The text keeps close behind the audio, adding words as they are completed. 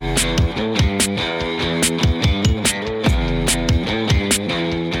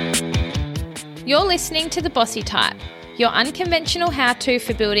listening to The Bossy Type, your unconventional how-to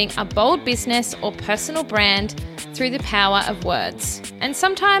for building a bold business or personal brand through the power of words, and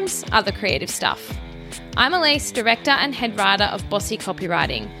sometimes other creative stuff. I'm Elise, director and head writer of Bossy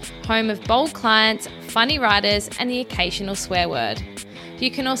Copywriting, home of bold clients, funny writers, and the occasional swear word.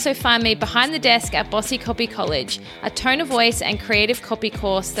 You can also find me behind the desk at Bossy Copy College, a tone of voice and creative copy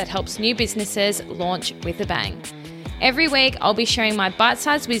course that helps new businesses launch with a bang. Every week, I'll be sharing my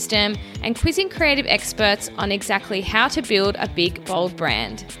bite-sized wisdom and quizzing creative experts on exactly how to build a big, bold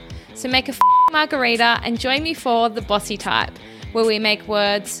brand. So make a margarita and join me for The Bossy Type, where we make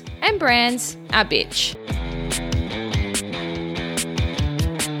words and brands our bitch.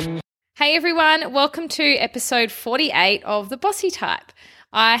 Hey everyone, welcome to episode 48 of The Bossy Type.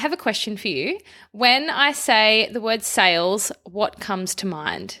 I have a question for you. When I say the word sales, what comes to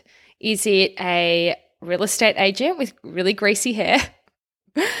mind? Is it a real estate agent with really greasy hair?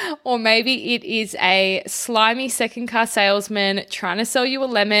 Or maybe it is a slimy second car salesman trying to sell you a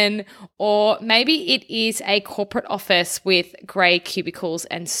lemon, or maybe it is a corporate office with grey cubicles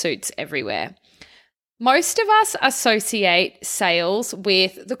and suits everywhere. Most of us associate sales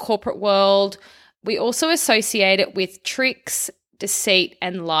with the corporate world. We also associate it with tricks, deceit,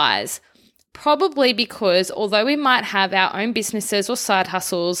 and lies. Probably because although we might have our own businesses or side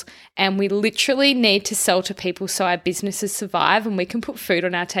hustles and we literally need to sell to people so our businesses survive and we can put food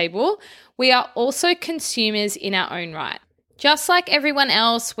on our table, we are also consumers in our own right. Just like everyone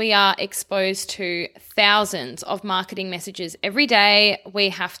else, we are exposed to thousands of marketing messages every day. We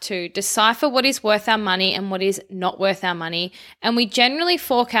have to decipher what is worth our money and what is not worth our money. And we generally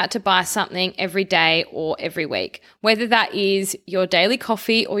fork out to buy something every day or every week, whether that is your daily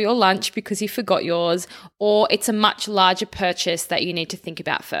coffee or your lunch because you forgot yours, or it's a much larger purchase that you need to think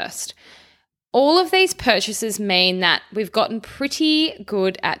about first. All of these purchases mean that we've gotten pretty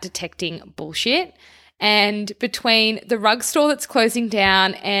good at detecting bullshit. And between the rug store that's closing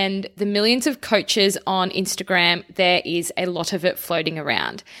down and the millions of coaches on Instagram, there is a lot of it floating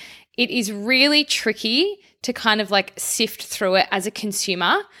around. It is really tricky to kind of like sift through it as a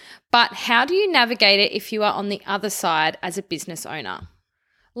consumer, but how do you navigate it if you are on the other side as a business owner?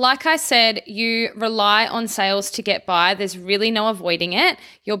 Like I said, you rely on sales to get by. There's really no avoiding it.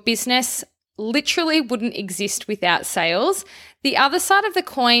 Your business literally wouldn't exist without sales. The other side of the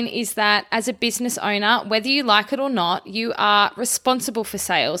coin is that as a business owner, whether you like it or not, you are responsible for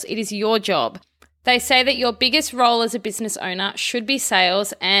sales. It is your job. They say that your biggest role as a business owner should be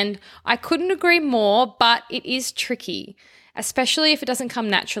sales, and I couldn't agree more, but it is tricky, especially if it doesn't come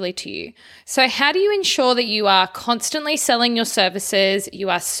naturally to you. So how do you ensure that you are constantly selling your services, you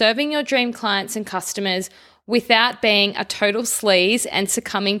are serving your dream clients and customers without being a total sleaze and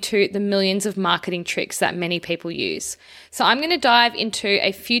succumbing to the millions of marketing tricks that many people use? So I'm going to dive into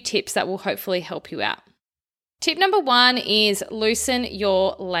a few tips that will hopefully help you out. Tip number 1 is loosen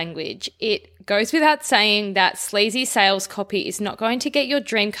your language. It goes without saying that sleazy sales copy is not going to get your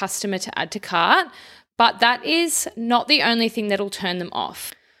dream customer to add to cart, but that is not the only thing that'll turn them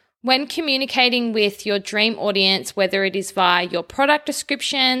off. When communicating with your dream audience, whether it is via your product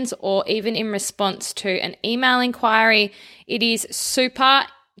descriptions or even in response to an email inquiry, it is super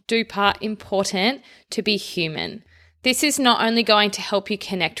duper important to be human. This is not only going to help you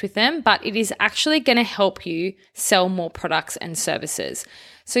connect with them, but it is actually going to help you sell more products and services.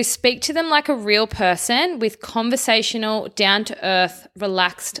 So speak to them like a real person with conversational, down-to-earth,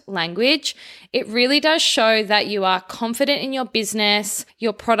 relaxed language. It really does show that you are confident in your business,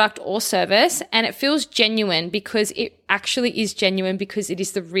 your product or service, and it feels genuine because it actually is genuine because it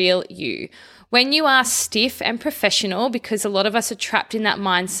is the real you. When you are stiff and professional, because a lot of us are trapped in that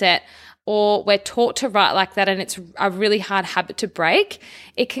mindset, or we're taught to write like that and it's a really hard habit to break,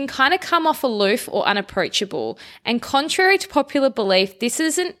 it can kind of come off aloof or unapproachable. And contrary to popular belief, this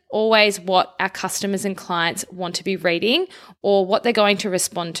isn't always what our customers and clients want to be reading or what they're going to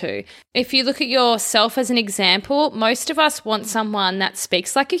respond to. If you look at yourself as an example, most of us want someone that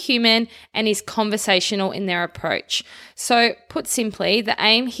speaks like a human and is conversational in their approach. So put simply, the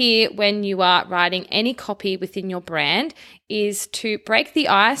aim here when you are writing any copy within your brand is to break the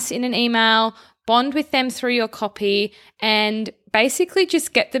ice in an email, bond with them through your copy, and basically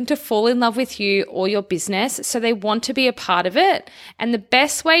just get them to fall in love with you or your business so they want to be a part of it. And the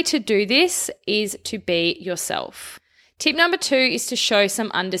best way to do this is to be yourself. Tip number 2 is to show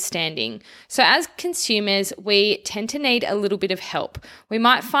some understanding. So as consumers, we tend to need a little bit of help. We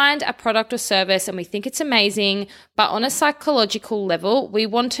might find a product or service and we think it's amazing, but on a psychological level, we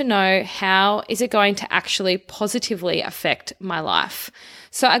want to know how is it going to actually positively affect my life.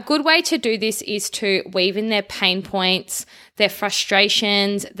 So a good way to do this is to weave in their pain points, their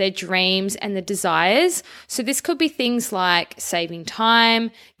frustrations, their dreams, and their desires. So this could be things like saving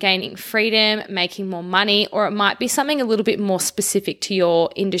time, gaining freedom, making more money, or it might be something a little bit more specific to your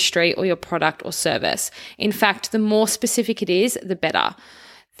industry or your product or service. In fact, the more specific it is, the better.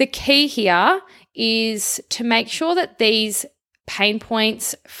 The key here is to make sure that these pain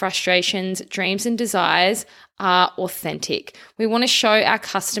points, frustrations, dreams, and desires are authentic. We want to show our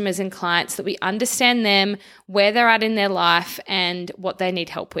customers and clients that we understand them, where they're at in their life, and what they need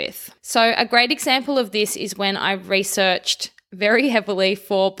help with. So a great example of this is when I researched very heavily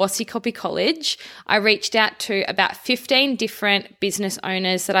for Bossy Copy College. I reached out to about 15 different business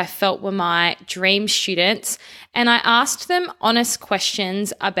owners that I felt were my dream students, and I asked them honest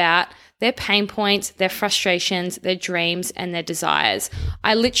questions about their pain points, their frustrations, their dreams, and their desires.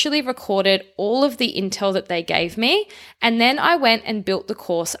 I literally recorded all of the intel that they gave me, and then I went and built the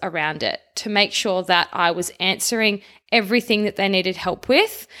course around it to make sure that I was answering everything that they needed help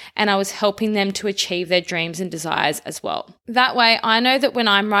with, and I was helping them to achieve their dreams and desires as well. That way, I know that when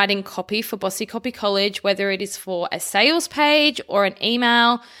I'm writing copy for Bossy Copy College, whether it is for a sales page or an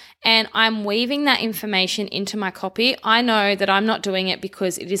email, and I'm weaving that information into my copy, I know that I'm not doing it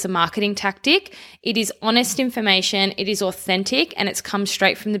because it is a marketing tactic. It is honest information, it is authentic, and it's come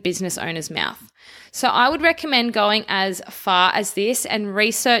straight from the business owner's mouth. So I would recommend going as far as this and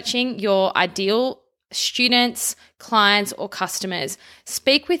researching your ideal students, clients, or customers.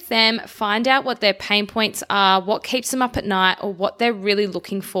 Speak with them, find out what their pain points are, what keeps them up at night, or what they're really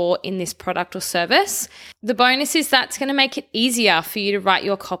looking for in this product or service. The bonus is that's going to make it easier for you to write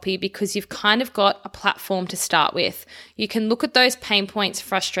your copy because you've kind of got a platform to start with. You can look at those pain points,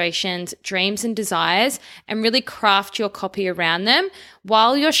 frustrations, dreams, and desires and really craft your copy around them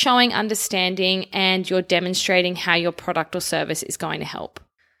while you're showing understanding and you're demonstrating how your product or service is going to help.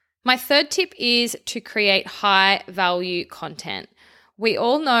 My third tip is to create high value content. We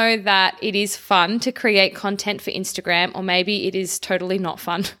all know that it is fun to create content for Instagram, or maybe it is totally not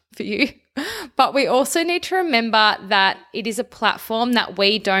fun for you. But we also need to remember that it is a platform that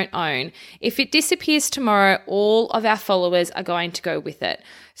we don't own. If it disappears tomorrow, all of our followers are going to go with it.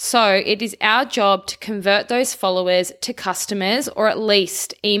 So it is our job to convert those followers to customers, or at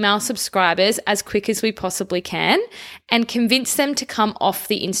least email subscribers, as quick as we possibly can, and convince them to come off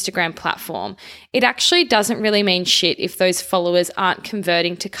the Instagram platform. It actually doesn't really mean shit if those followers aren't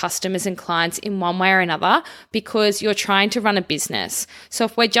converting to customers and clients in one way or another, because you're trying to run a business. So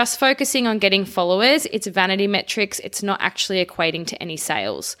if we're just focusing on getting followers, it's vanity metrics. It's not actually equating to any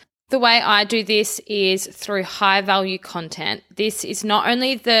sales. The way I do this is through high value content. This is not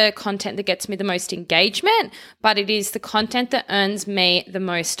only the content that gets me the most engagement, but it is the content that earns me the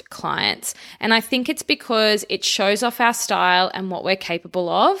most clients. And I think it's because it shows off our style and what we're capable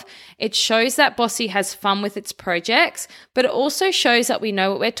of. It shows that Bossy has fun with its projects, but it also shows that we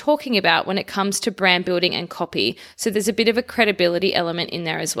know what we're talking about when it comes to brand building and copy. So there's a bit of a credibility element in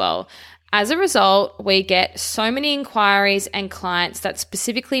there as well. As a result, we get so many inquiries and clients that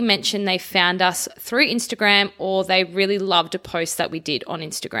specifically mention they found us through Instagram, or they really loved a post that we did on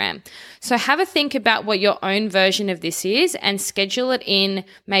Instagram. So have a think about what your own version of this is and schedule it in,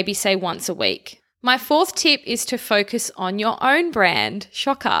 maybe say once a week. My fourth tip is to focus on your own brand.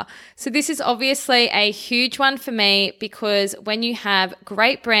 Shocker. So this is obviously a huge one for me, because when you have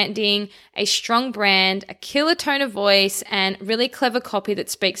great branding, a strong brand, a killer tone of voice, and really clever copy that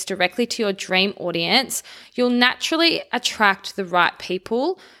speaks directly to your dream audience, you'll naturally attract the right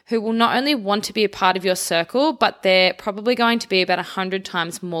people who will not only want to be a part of your circle, but they're probably going to be about 100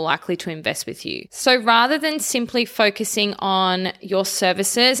 times more likely to invest with you. So rather than simply focusing on your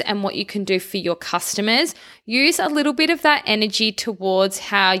services and what you can do for your customers, use a little bit of that energy towards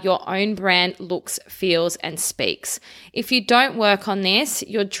how your own brand looks, feels, and speaks. If you don't work on this,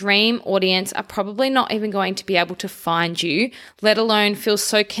 your dream audience are probably not even going to be able to find you, let alone feel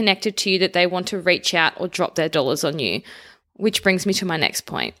so connected to you that they want to reach out or drop their dollars on you. Which brings me to my next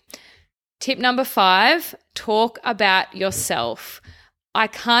point. Tip number 5, talk about yourself. I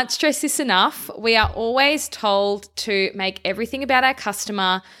can't stress this enough. We are always told to make everything about our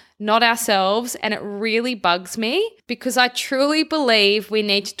customer, not ourselves, and it really bugs me because I truly believe we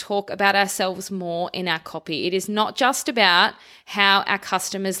need to talk about ourselves more in our copy. It is not just about how our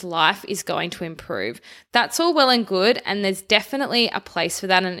customer's life is going to improve. That's all well and good, and there's definitely a place for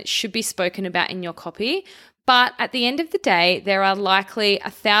that, and it should be spoken about in your copy. But at the end of the day, there are likely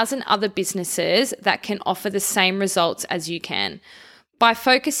 1,000 other businesses that can offer the same results as you can. By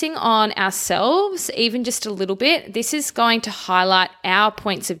focusing on ourselves, even just a little bit, this is going to highlight our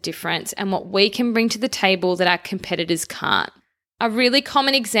points of difference and what we can bring to the table that our competitors can't. A really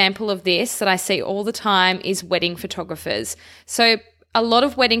common example of this that I see all the time is wedding photographers. So a lot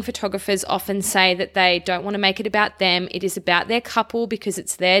of wedding photographers often say that they don't want to make it about them. It is about their couple because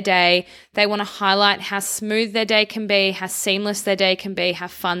it's their day. They want to highlight how smooth their day can be, how seamless their day can be, how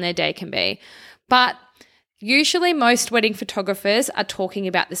fun their day can be. But usually most wedding photographers are talking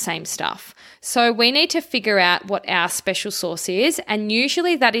about the same stuff. So we need to figure out what our special sauce is, and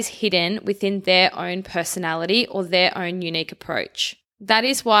usually that is hidden within their own personality or their own unique approach. That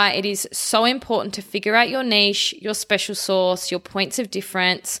is why it is so important to figure out your niche, your special sauce, your points of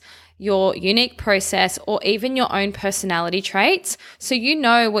difference, your unique process, or even your own personality traits, so you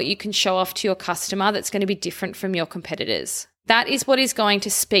know what you can show off to your customer that's going to be different from your competitors. That is what is going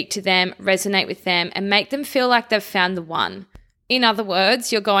to speak to them, resonate with them, and make them feel like they've found the one. In other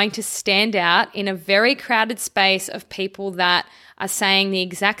words, you're going to stand out in a very crowded space of people that are saying the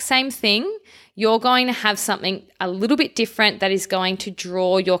exact same thing. You're going to have something a little bit different that is going to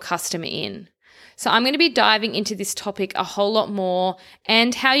draw your customer in. So I'm going to be diving into this topic a whole lot more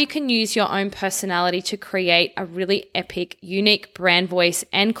and how you can use your own personality to create a really epic, unique brand voice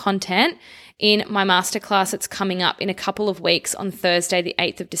and content in my masterclass that's coming up in a couple of weeks on Thursday, the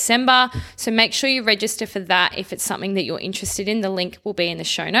 8th of December. So make sure you register for that if it's something that you're interested in. The link will be in the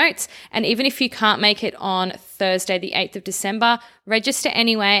show notes. And even if you can't make it on Thursday, the 8th of December, register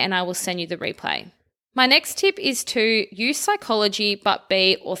anyway and I will send you the replay. My next tip is to use psychology but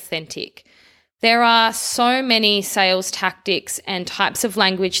be authentic. There are so many sales tactics and types of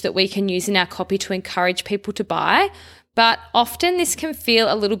language that we can use in our copy to encourage people to buy, but often this can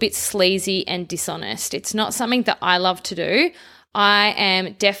feel a little bit sleazy and dishonest. It's not something that I love to do. I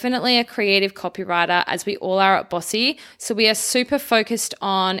am definitely a creative copywriter, as we all are at Bossy. So we are super focused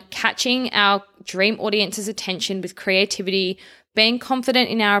on catching our dream audience's attention with creativity, being confident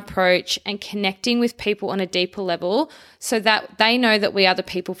in our approach, and connecting with people on a deeper level so that they know that we are the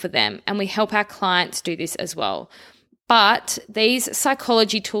people for them. And we help our clients do this as well. But these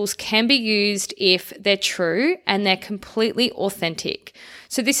psychology tools can be used if they're true and they're completely authentic.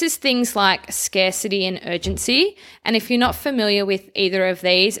 So this is things like scarcity and urgency. And if you're not familiar with either of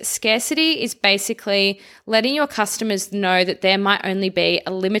these, scarcity is basically letting your customers know that there might only be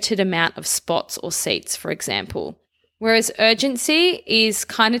a limited amount of spots or seats, for example. Whereas urgency is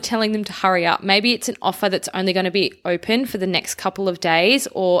kind of telling them to hurry up. Maybe it's an offer that's only going to be open for the next couple of days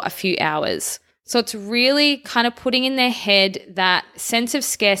or a few hours. So it's really kind of putting in their head that sense of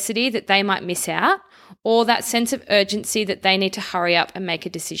scarcity that they might miss out, or that sense of urgency that they need to hurry up and make a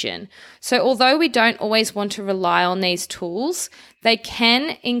decision. So although we don't always want to rely on these tools, they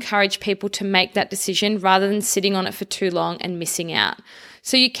can encourage people to make that decision rather than sitting on it for too long and missing out.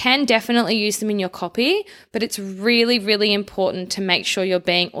 So you can definitely use them in your copy, but it's really, really important to make sure you're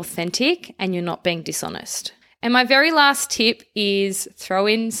being authentic and you're not being dishonest. And my very last tip is throw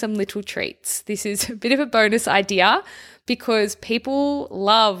in some little treats. This is a bit of a bonus idea because people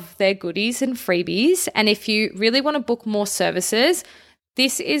love their goodies and freebies. And if you really want to book more services,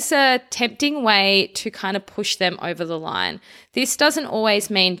 this is a tempting way to kind of push them over the line. This doesn't always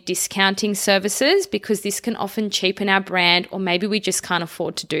mean discounting services because this can often cheapen our brand, or maybe we just can't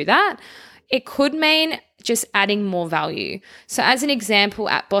afford to do that. It could mean just adding more value. So as an example,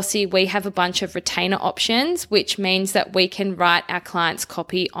 at Bossy, we have a bunch of retainer options, which means that we can write our clients'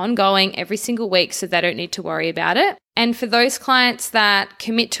 copy ongoing every single week so they don't need to worry about it. And for those clients that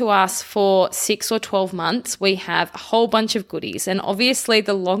commit to us for 6 or 12 months, we have a whole bunch of goodies. And obviously,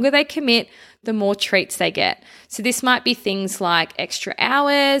 the longer they commit, the more treats they get. So this might be things like extra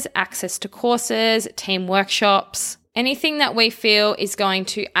hours, access to courses, team workshops, anything that we feel is going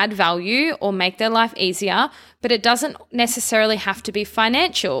to add value or make their life easier, but it doesn't necessarily have to be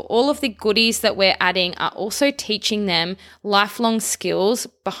financial. All of the goodies that we're adding are also teaching them lifelong skills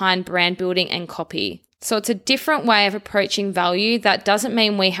behind brand building and copy. So it's a different way of approaching value. That doesn't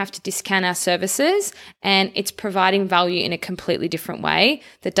mean we have to discount our services, and it's providing value in a completely different way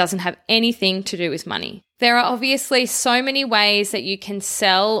that doesn't have anything to do with money. There are obviously so many ways that you can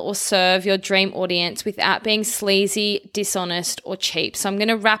sell or serve your dream audience without being sleazy, dishonest, or cheap. So I'm going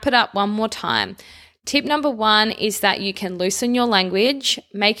to wrap it up one more time. Tip number 1 is that you can loosen your language,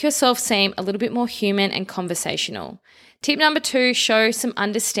 make yourself seem a little bit more human and conversational. Tip number 2, show some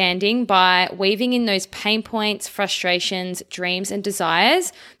understanding by weaving in those pain points, frustrations, dreams, and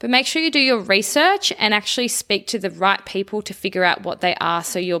desires, but make sure you do your research and actually speak to the right people to figure out what they are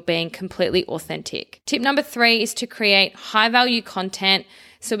so you're being completely authentic. Tip number 3 is to create high-value content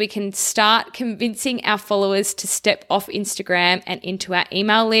so we can start convincing our followers to step off Instagram and into our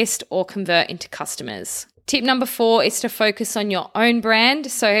email list or convert into customers. Tip number 4 is to focus on your own brand.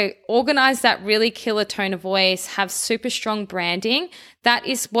 So organize that really killer tone of voice, have super strong branding. That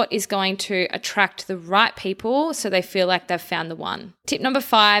is what is going to attract the right people so they feel like they've found the one. Tip number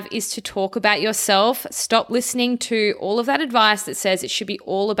 5 is to talk about yourself. Stop listening to all of that advice that says it should be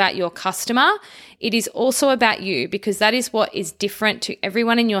all about your customer. It is also about you, because that is what is different to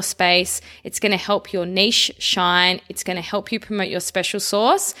everyone in your space. It's going to help your niche shine. It's going to help you promote your special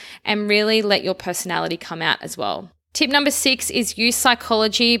sauce and really let your personality come out as well. Tip number 6 is use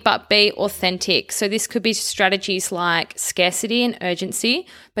psychology, but be authentic. So this could be strategies like scarcity and urgency,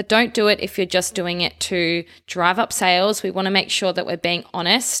 but don't do it if you're just doing it to drive up sales. We want to make sure that we're being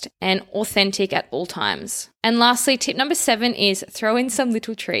honest and authentic at all times. And lastly, tip number 7 is throw in some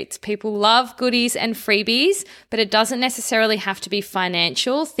little treats. People love goodies and freebies, but it doesn't necessarily have to be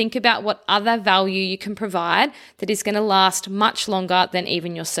financial. Think about what other value you can provide that is going to last much longer than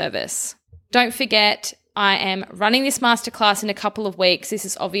even your service. Don't forget, I am running this masterclass in a couple of weeks. This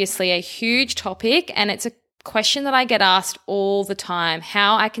is obviously a huge topic, and it's a question that I get asked all the time,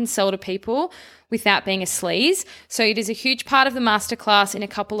 how I can sell to people without being a sleaze. So it is a huge part of the masterclass in a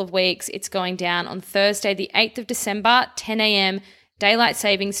couple of weeks. It's going down on Thursday, the 8th of December, 10 a.m. daylight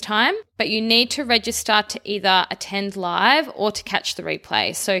savings time, but you need to register to either attend live or to catch the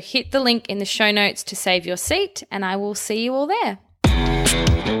replay. So hit the link in the show notes to save your seat, and I will see you all there.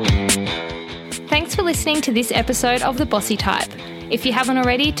 Thanks for listening to this episode of The Bossy Type. If you haven't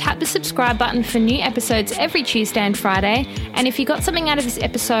already, tap the subscribe button for new episodes every Tuesday and Friday. And if you got something out of this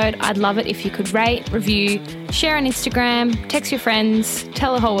episode, I'd love it if you could rate, review, share on Instagram, text your friends,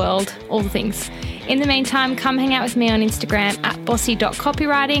 tell the whole world, all the things. In the meantime, come hang out with me on Instagram at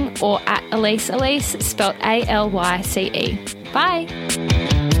bossy.copywriting or at Elise, spelled ALYCE. Bye.